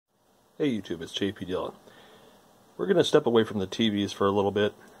Hey YouTube, it's JP Dillon. We're going to step away from the TVs for a little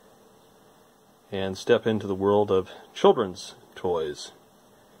bit and step into the world of children's toys.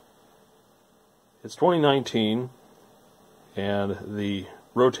 It's 2019 and the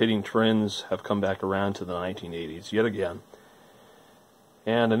rotating trends have come back around to the 1980s yet again.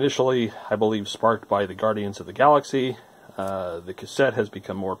 And initially, I believe sparked by the Guardians of the Galaxy, the cassette has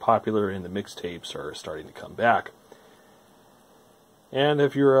become more popular and the mixtapes are starting to come back. And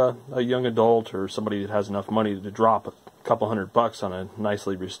if you're a young adult or somebody that has enough money to drop a couple $100 on a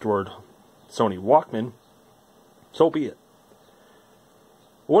nicely restored Sony Walkman, so be it.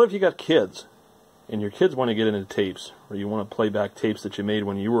 What if you got kids, and your kids want to get into tapes, or you want to play back tapes that you made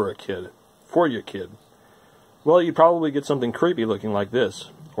when you were a kid, for your kid? Well, you'd probably get something creepy looking like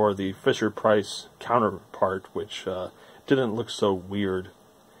this, or the Fisher-Price counterpart, which didn't look so weird.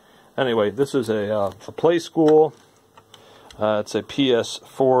 Anyway, this is a playskool. It's a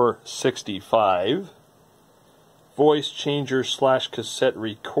PS465 voice changer / cassette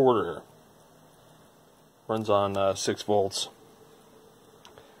recorder. Runs on 6 volts.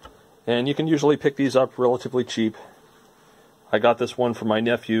 And you can usually pick these up relatively cheap. I got this one for my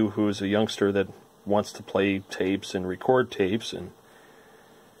nephew, who is a youngster that wants to play tapes and record tapes, and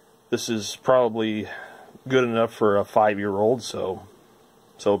this is probably good enough for a 5-year-old, so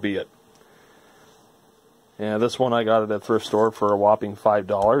be it. Yeah, this one I got at a thrift store for a whopping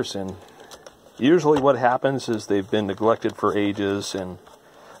 $5, and usually what happens is they've been neglected for ages, and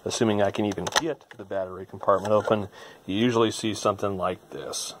assuming I can even get the battery compartment open, you usually see something like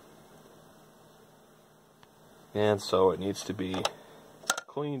this. And so it needs to be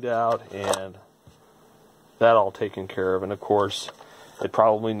cleaned out and that all taken care of. And of course, it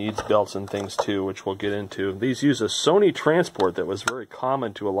probably needs belts and things too, which we'll get into. These use a Sony transport that was very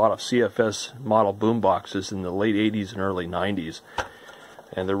common to a lot of CFS model boomboxes in the late 80s and early 90s.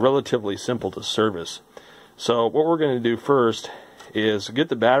 And they're relatively simple to service. So what we're going to do first is get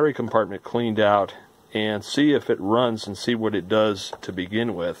the battery compartment cleaned out and see if it runs and see what it does to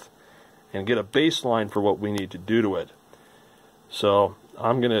begin with, and get a baseline for what we need to do to it. So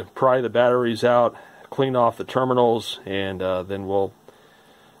I'm going to pry the batteries out, clean off the terminals, and then we'll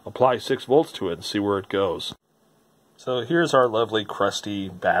apply 6 volts to it and see where it goes. So here's our lovely crusty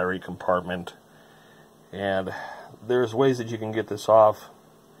battery compartment, and there's ways that you can get this off.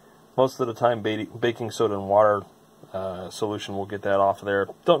 Most of the time baking soda and water solution will get that off of there.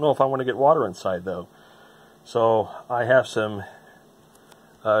 Don't know if I want to get water inside though. So I have some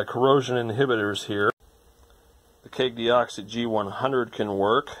corrosion inhibitors here. The keg deoxit G100 can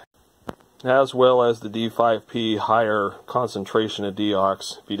work, as well as the D5P higher concentration of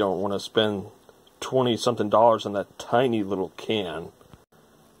deox if you don't want to spend $20-something on that tiny little can.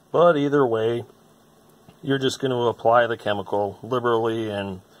 But either way, you're just going to apply the chemical liberally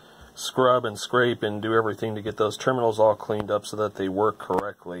and scrub and scrape and do everything to get those terminals all cleaned up so that they work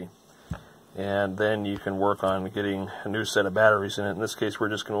correctly. And then you can work on getting a new set of batteries in it. In this case, we're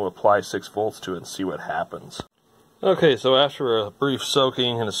just going to apply 6 volts to it and see what happens. Okay, so after a brief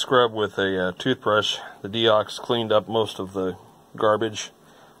soaking and a scrub with a toothbrush, the deox cleaned up most of the garbage.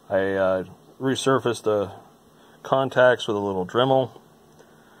 I resurfaced the contacts with a little Dremel.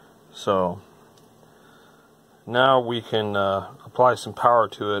 So now we can apply some power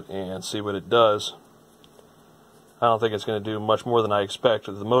to it and see what it does. I don't think it's going to do much more than I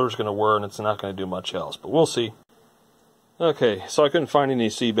expected. The motor's going to whir and it's not going to do much else, but we'll see. Okay, so I couldn't find any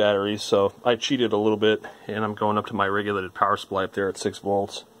C batteries, so I cheated a little bit, and I'm going up to my regulated power supply up there at 6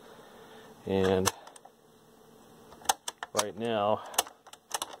 volts. And right now,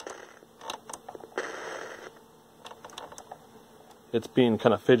 it's being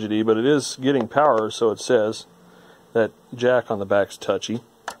kind of fidgety, but it is getting power, so it says. That jack on the back's touchy.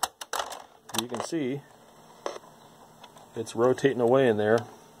 You can see it's rotating away in there.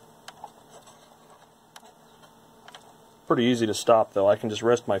 Pretty easy to stop though. I can just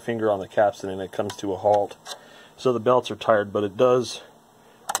rest my finger on the capstan and it comes to a halt. So the belts are tired, but it does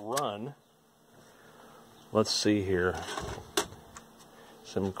run. Let's see here.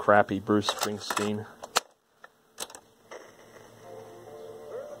 Some crappy Bruce Springsteen.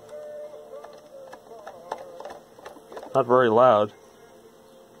 Not very loud,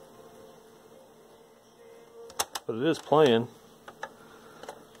 but it is playing.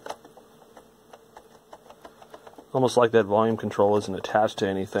 Almost like that volume control isn't attached to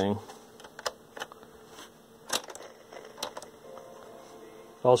anything.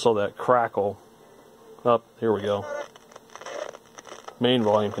 Also that crackle. Oh, here we go. Main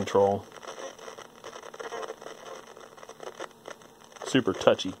volume control. Super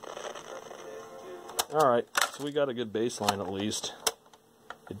touchy. Alright, so we got a good baseline at least.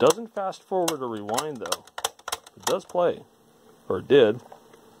 It doesn't fast forward or rewind though. It does play, or it did.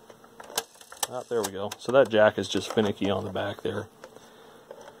 Ah, there we go. So that jack is just finicky on the back there.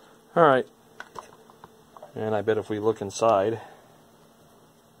 Alright. And I bet if we look inside,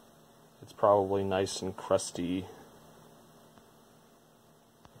 it's probably nice and crusty.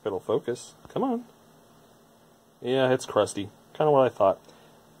 If it'll focus. Come on. Yeah, it's crusty. Kind of what I thought.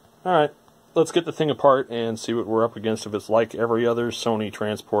 Alright, let's get the thing apart and see what we're up against if it's like every other Sony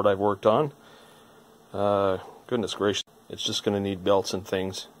transport I've worked on. Goodness gracious, it's just going to need belts and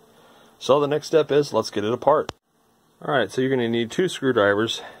things. So the next step is, let's get it apart. Alright, so you're going to need 2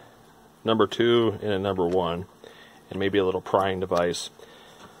 screwdrivers, number 2 and a number 1, and maybe a little prying device.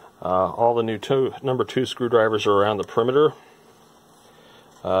 All the new number 2 screwdrivers are around the perimeter.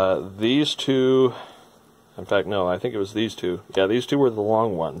 These 2, in fact no, I think it was these 2. Yeah, these 2 were the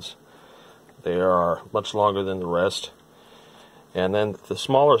long ones. They are much longer than the rest. And then the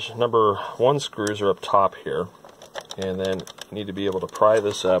smaller number 1 screws are up top here. And then you need to be able to pry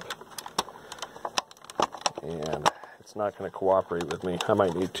this up. And it's not going to cooperate with me. I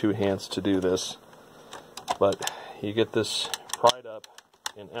might need 2 hands to do this. But you get this pried up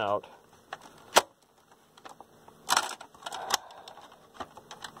and out.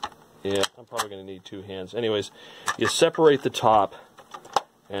 Yeah, I'm probably going to need 2 hands. Anyways, you separate the top,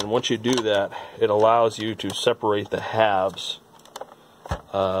 and once you do that, it allows you to separate the halves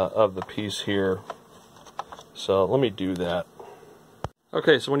of the piece here. So let me do that.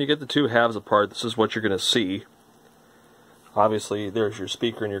 Okay, so when you get the 2 halves apart, this is what you're going to see. Obviously, there's your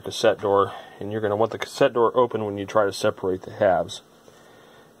speaker and your cassette door, and you're going to want the cassette door open when you try to separate the halves.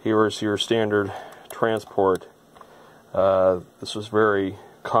 Here is your standard transport. This was very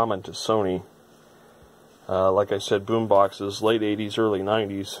common to Sony. Like I said, boom boxes, late 80s, early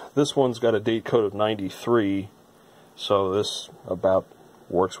 90s. This one's got a date code of 93, so this about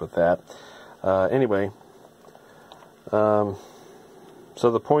works with that. Anyway, so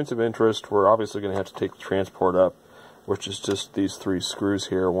the points of interest, we're obviously going to have to take the transport up, which is just these 3 screws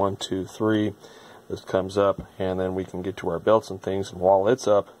here, 1, 2, 3. This comes up, and then we can get to our belts and things, and while it's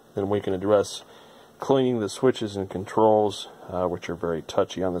up, then we can address cleaning the switches and controls, which are very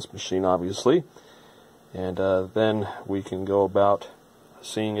touchy on this machine, obviously. And then we can go about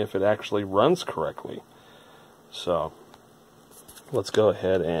seeing if it actually runs correctly. So, let's go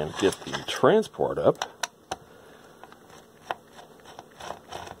ahead and get the transport up.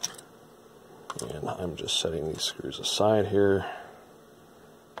 And I'm just setting these screws aside here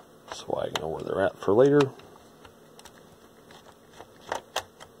so I know where they're at for later.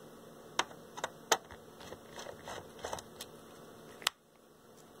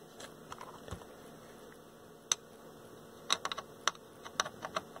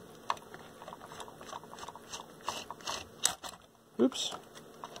 Oops.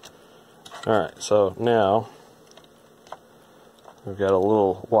 Alright, so now we've got a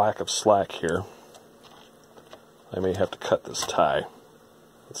little lack of slack here. I may have to cut this tie.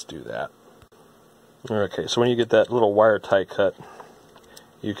 Let's do that. Okay, so when you get that little wire tie cut,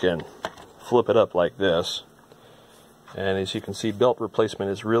 you can flip it up like this. And as you can see, belt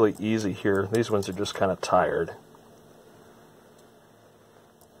replacement is really easy here. These ones are just kind of tired.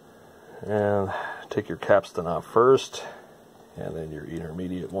 And take your capstan off first, and then your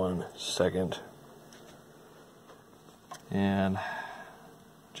intermediate one second. And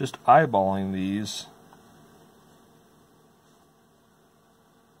just eyeballing these,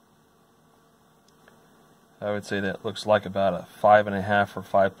 I would say that looks like about a 5.5 or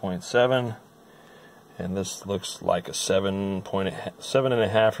 5.7, and this looks like a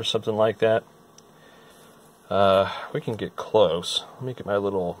 7.5 or something like that. We can get close. Let me get my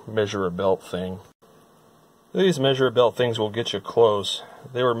little measure a belt thing. These measure a belt things will get you close.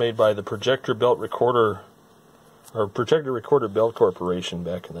 They were made by the Projector Recorder Belt Corporation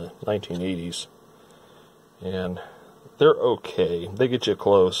back in the 1980s, and they're okay. They get you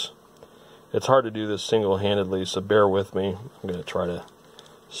close. It's hard to do this single-handedly, so bear with me. I'm going to try to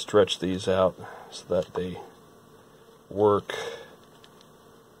stretch these out so that they work.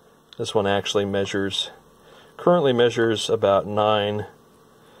 This one actually currently measures about 9,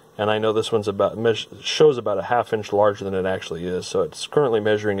 and I know this one's shows about a 1/2 inch larger than it actually is, so it's currently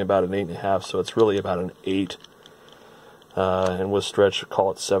measuring about an 8.5, so it's really about an 8. And with stretch,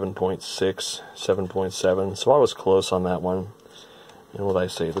 call it 7.6, 7.7. So I was close on that one. And what I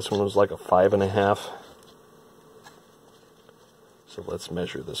say, this one was like a 5.5. So let's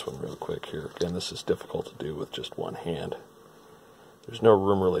measure this one real quick here. Again, this is difficult to do with just one hand. There's no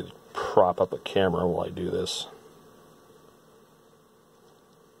room really to prop up a camera while I do this.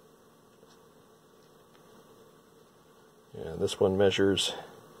 And this one measures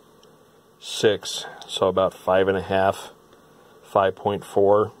 6, so about 5.5,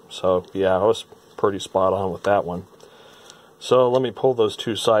 5.4. So yeah, I was pretty spot on with that one. So let me pull those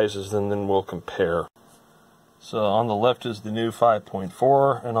two sizes and then we'll compare. So on the left is the new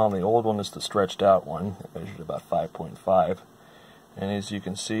 5.4 and on the old one is the stretched out one. It measured about 5.5. And as you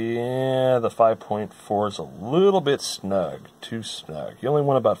can see, the 5.4 is a little bit snug, too snug. You only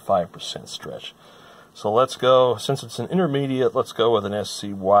want about 5% stretch. So let's go, since it's an intermediate, let's go with an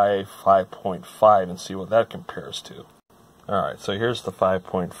SCY 5.5 and see what that compares to. Alright, so here's the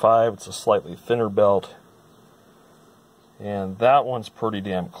 5.5. It's a slightly thinner belt. And that one's pretty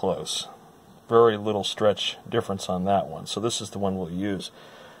damn close. Very little stretch difference on that one. So this is the one we'll use.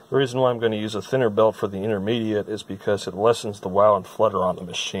 The reason why I'm going to use a thinner belt for the intermediate is because it lessens the wow and flutter on the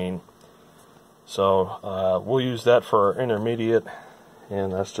machine. So we'll use that for our intermediate,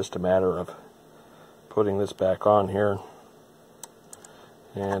 and that's just a matter of putting this back on here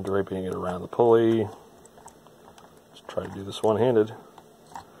and draping it around the pulley. Let's try to do this one-handed.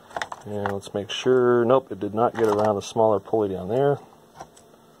 And let's make sure, nope, it did not get around the smaller pulley down there.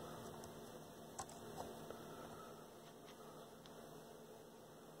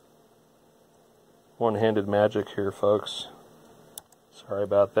 One-handed magic here, folks. Sorry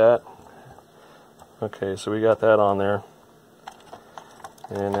about that. Okay, so we got that on there.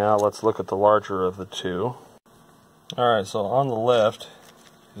 And now let's look at the larger of the two. Alright, so on the left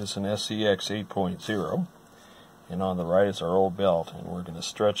is an SCX 8.0. And on the right is our old belt. And we're going to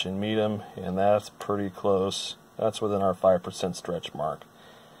stretch and meet them. And that's pretty close. That's within our 5% stretch mark.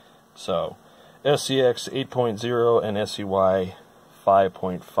 So, SCX 8.0 and SCY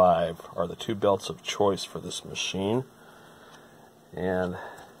 5.5 are the two belts of choice for this machine. And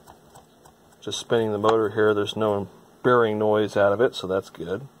just spinning the motor here, there's no bearing noise out of it, so that's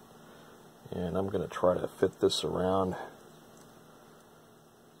good. And I'm going to try to fit this around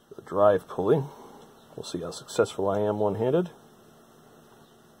the drive pulley. We'll see how successful I am one-handed.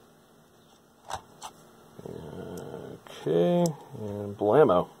 Okay, and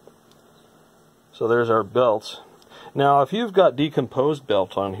blammo. So there's our belts. Now, if you've got decomposed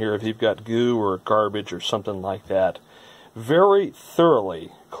belt on here, if you've got goo or garbage or something like that, very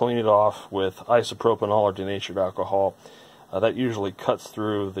thoroughly clean it off with isopropanol or denatured alcohol. That usually cuts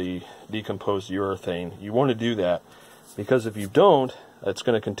through the decomposed urethane. You want to do that because if you don't, it's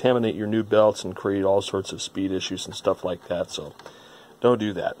going to contaminate your new belts and create all sorts of speed issues and stuff like that, so don't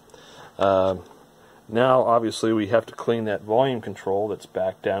do that. Now, obviously, we have to clean that volume control that's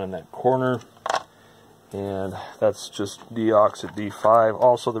back down in that corner. And that's just Deox at D5.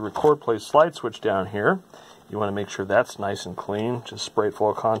 Also, the record play slide switch down here, you want to make sure that's nice and clean. Just spray it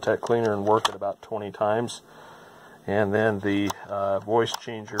full of contact cleaner and work it about 20 times. And then the voice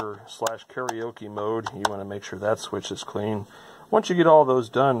changer / karaoke mode, you want to make sure that switch is clean. Once you get all those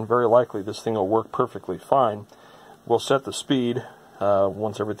done, very likely this thing will work perfectly fine. We'll set the speed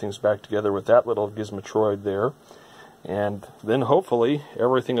once everything's back together with that little gizmotroid there. And then hopefully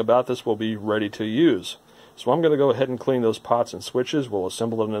everything about this will be ready to use. So I'm going to go ahead and clean those pots and switches. We'll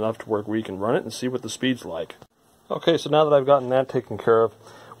assemble it enough to where we can run it and see what the speed's like. Okay, so now that I've gotten that taken care of,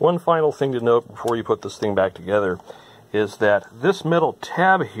 one final thing to note before you put this thing back together is that this metal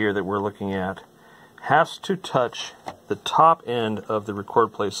tab here that we're looking at has to touch the top end of the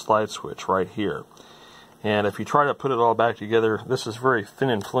record play slide switch right here. And if you try to put it all back together, this is very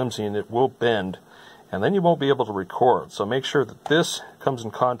thin and flimsy and it will bend. And then you won't be able to record. So make sure that this comes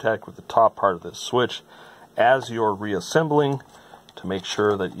in contact with the top part of this switch as you're reassembling to make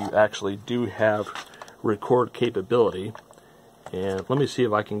sure that you actually do have record capability. And let me see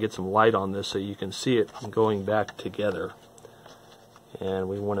if I can get some light on this so you can see it going back together. And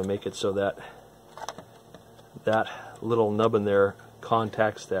we want to make it so that that little nubbin there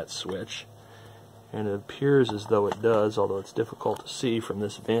contacts that switch. And it appears as though it does, although it's difficult to see from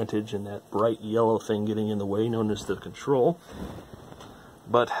this vantage and that bright yellow thing getting in the way known as the control.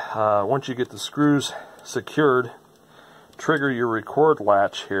 But once you get the screws secured, trigger your record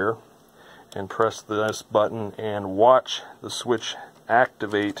latch here and press this button and watch the switch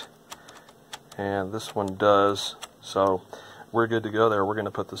activate. And this one does. So we're good to go there. We're going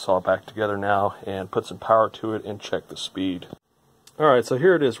to put this all back together now and put some power to it and check the speed. Alright, so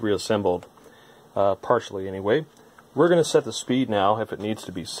here it is reassembled. Partially anyway. We're going to set the speed now if it needs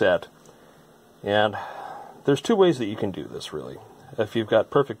to be set. And there's two ways that you can do this really. If you've got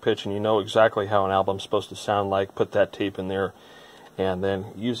perfect pitch and you know exactly how an album's supposed to sound like, put that tape in there and then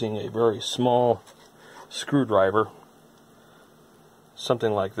using a very small screwdriver,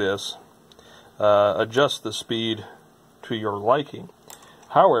 something like this, adjust the speed to your liking.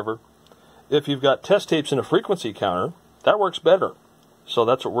 However, if you've got test tapes and a frequency counter, that works better. So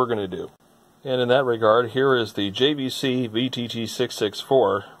that's what we're going to do. And in that regard, here is the JVC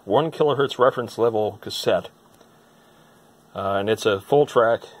VTT664 1 kilohertz reference level cassette. And it's a full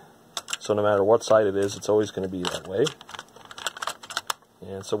track, so no matter what side it is, it's always going to be that way.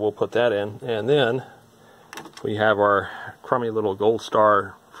 And so we'll put that in. And then we have our crummy little gold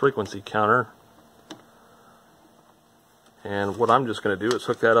star frequency counter. And what I'm just going to do is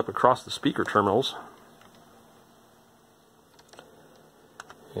hook that up across the speaker terminals.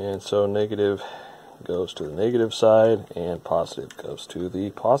 And so negative goes to the negative side, and positive goes to the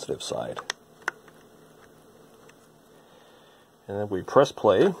positive side. And then we press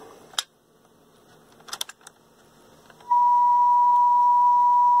play.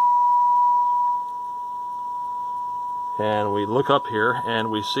 And we look up here,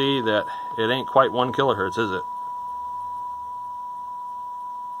 and we see that it ain't quite 1 kilohertz, is it?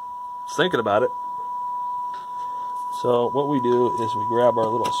 It's thinking about it. So what we do is we grab our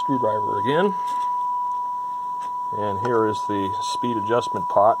little screwdriver again, and here is the speed adjustment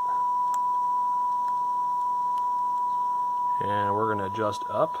pot, and we're going to adjust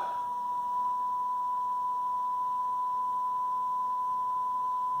up.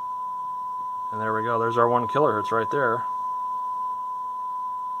 And there we go, there's our 1 kilohertz right there.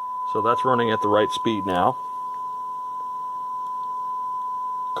 So that's running at the right speed now.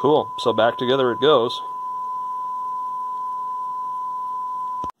 Cool, so back together it goes.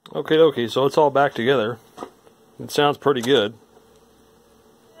 Okay, so it's all back together. It sounds pretty good.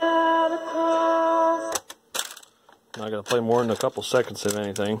 Not going to play more than a couple seconds of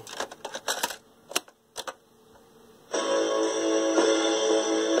anything.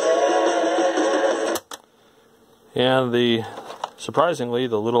 And surprisingly,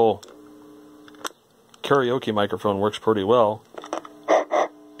 the little karaoke microphone works pretty well.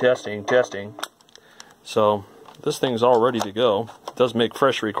 Testing, testing. So this thing's all ready to go. It does make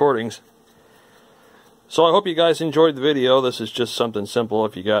fresh recordings. So I hope you guys enjoyed the video. This is just something simple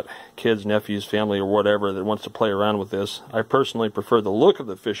if you got kids, nephews, family, or whatever that wants to play around with this. I personally prefer the look of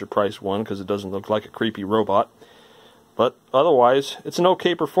the Fisher-Price one because it doesn't look like a creepy robot. But otherwise, it's an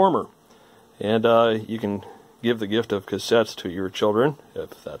okay performer. And you can give the gift of cassettes to your children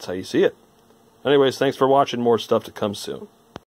if that's how you see it. Anyways, thanks for watching. More stuff to come soon.